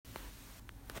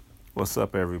What's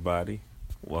up, everybody?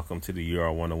 Welcome to the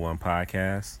UR 101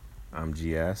 podcast. I'm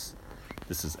GS.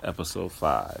 This is episode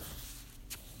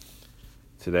 5.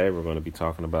 Today, we're going to be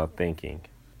talking about thinking.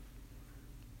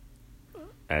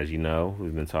 As you know,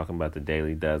 we've been talking about the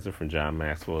Daily Dozen from John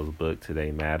Maxwell's book,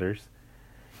 Today Matters.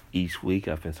 Each week,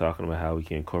 I've been talking about how we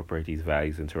can incorporate these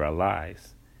values into our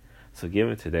lives. So,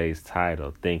 given today's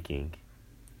title, Thinking,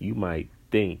 you might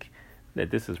think that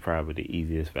this is probably the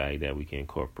easiest value that we can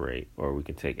incorporate or we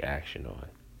can take action on.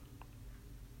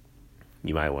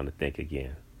 You might want to think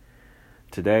again.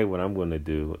 Today, what I'm going to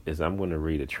do is I'm going to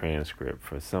read a transcript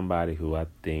for somebody who I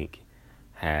think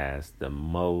has the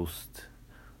most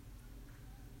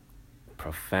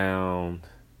profound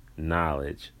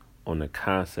knowledge on the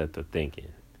concept of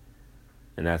thinking,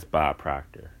 and that's Bob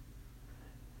Proctor.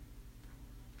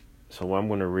 So what I'm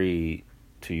going to read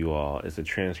to you all is a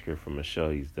transcript from a show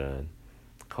he's done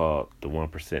called The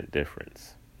 1%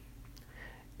 Difference.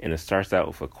 And it starts out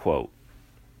with a quote.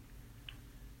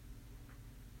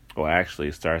 Well, actually,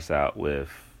 it starts out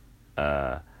with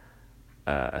a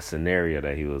scenario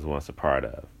that he was once a part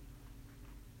of.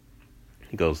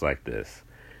 He goes like this.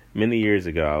 Many years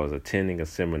ago, I was attending a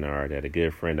seminar that a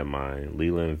good friend of mine,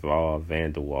 Leland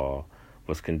Van der Waal,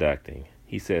 was conducting.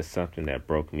 He said something that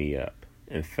broke me up.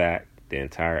 In fact, the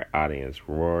entire audience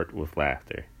roared with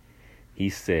laughter. He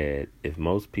said if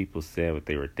most people said what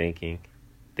they were thinking,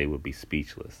 they would be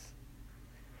speechless.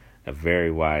 A very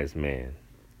wise man.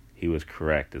 He was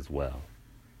correct as well.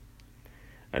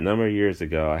 A number of years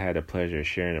ago, I had the pleasure of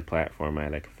sharing a platform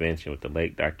at a convention with the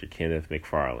late Dr. Kenneth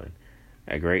McFarland,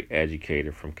 a great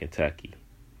educator from Kentucky.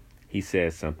 He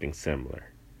said something similar.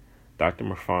 Dr.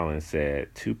 McFarland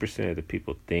said 2% of the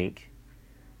people think,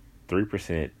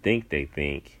 3% think they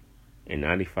think, and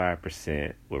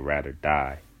 95% would rather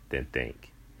die than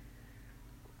think.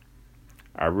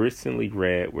 I recently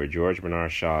read where George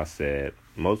Bernard Shaw said,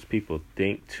 most people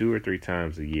think 2 or 3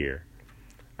 times a year.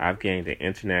 I've gained an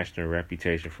international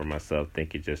reputation for myself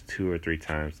thinking just 2 or 3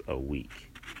 times a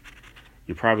week.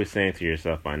 You're probably saying to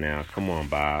yourself by now, come on,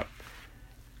 Bob.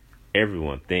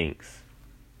 Everyone thinks.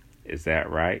 Is that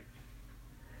right?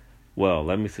 Well,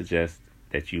 let me suggest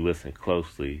that you listen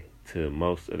closely to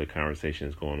most of the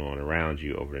conversations going on around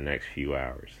you over the next few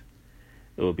hours.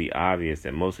 It will be obvious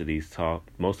that most of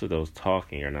those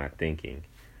talking are not thinking,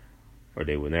 or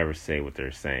they will never say what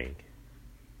they're saying.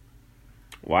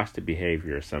 Watch the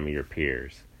behavior of some of your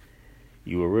peers.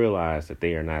 You will realize that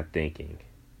they are not thinking,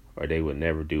 or they would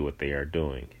never do what they are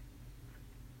doing.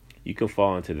 You can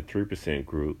fall into the 3%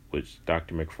 group, which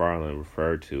Dr. McFarland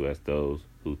referred to as those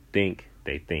who think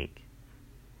they think.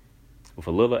 With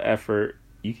a little effort,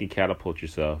 you can catapult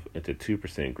yourself into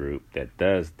 2% group that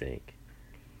does think.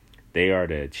 They are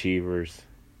the achievers,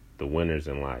 the winners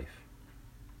in life.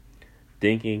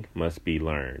 Thinking must be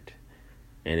learned,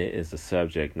 and it is a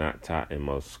subject not taught in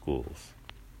most schools.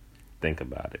 Think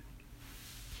about it.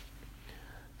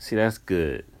 See, that's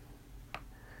good.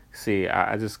 See,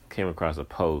 I just came across a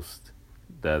post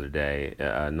the other day.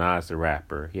 Nas, the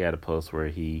rapper, he had a post where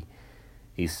he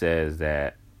says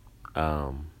that,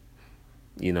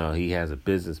 he has a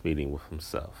business meeting with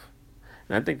himself.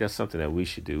 And I think that's something that we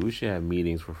should do. We should have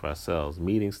meetings with ourselves,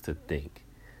 meetings to think,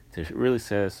 to really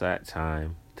set aside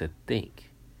time to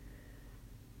think.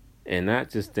 And not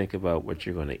just think about what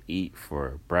you're going to eat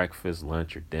for breakfast,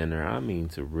 lunch, or dinner. I mean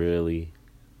to really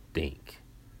think.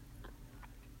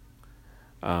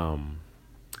 A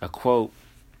quote,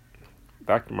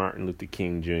 Dr. Martin Luther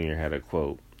King Jr. had a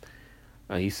quote.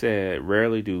 He said,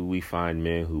 rarely do we find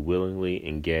men who willingly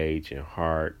engage in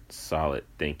hard, solid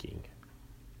thinking.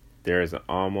 There is an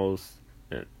almost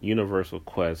universal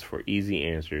quest for easy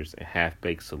answers and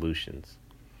half-baked solutions.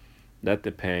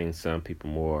 Nothing pains some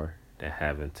people more than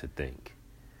having to think.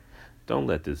 Don't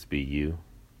let this be you.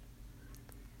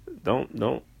 Don't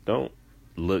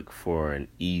look for an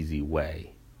easy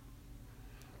way.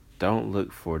 Don't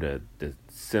look for the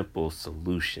simple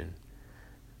solution.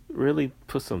 Really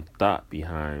put some thought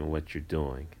behind what you're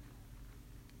doing.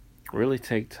 Really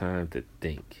take time to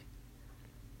think.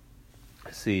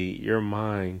 See, your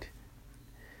mind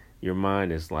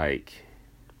is like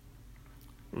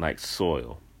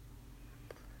soil.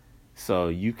 So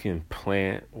you can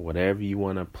plant whatever you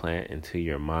want to plant into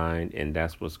your mind, and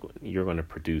that's you're going to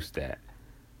produce that.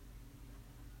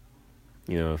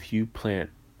 If you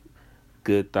plant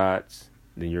good thoughts,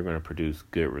 then you're going to produce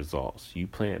good results. You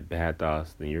plant bad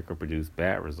thoughts, then you're going to produce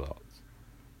bad results.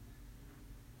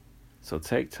 So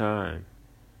take time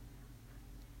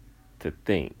to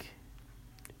think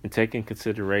and take in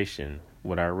consideration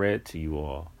what I read to you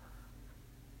all.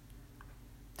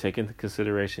 Take into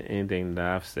consideration anything that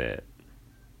I've said.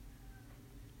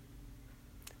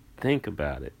 Think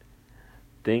about it.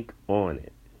 Think on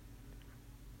it.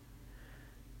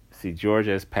 See, George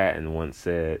S. Patton once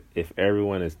said, if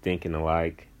everyone is thinking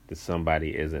alike, then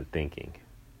somebody isn't thinking.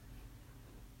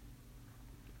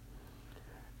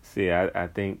 See, I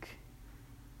think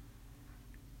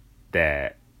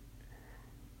that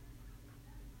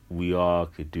we all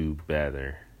could do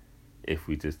better if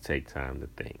we just take time to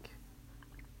think.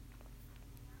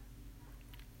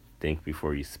 Think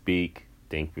before you speak.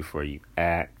 Think before you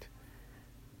act.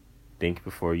 Think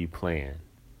before you plan.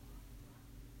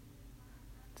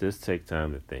 Just take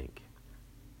time to think.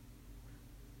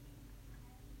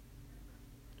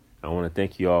 I want to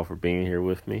thank you all for being here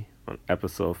with me on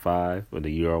episode 5 of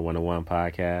the Euro 101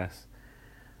 podcast.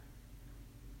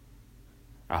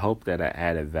 I hope that I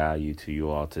added value to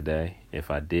you all today. If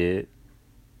I did,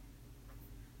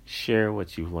 share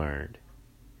what you learned.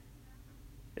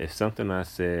 If something I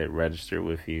said registered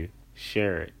with you,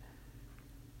 share it.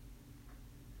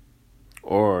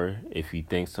 Or if you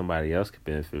think somebody else could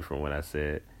benefit from what I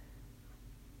said,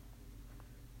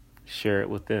 share it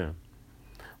with them.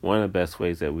 One of the best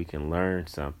ways that we can learn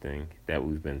something that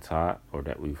we've been taught or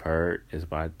that we've heard is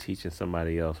by teaching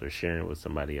somebody else or sharing it with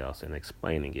somebody else and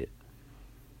explaining it.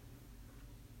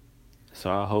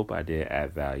 So I hope I did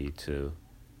add value to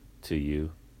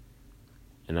you.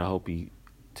 And I hope you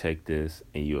take this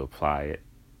and you apply it.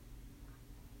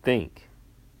 Think.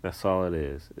 That's all it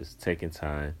is. It's taking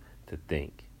time to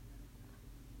think.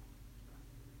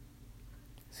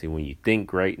 See, when you think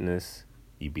greatness,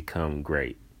 you become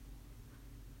great.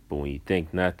 But when you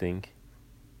think nothing,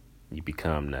 you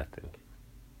become nothing.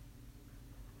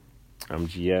 I'm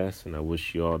GS, and I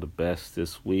wish you all the best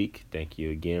this week. Thank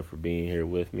you again for being here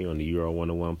with me on the Euro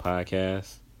 101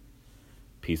 podcast.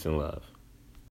 Peace and love.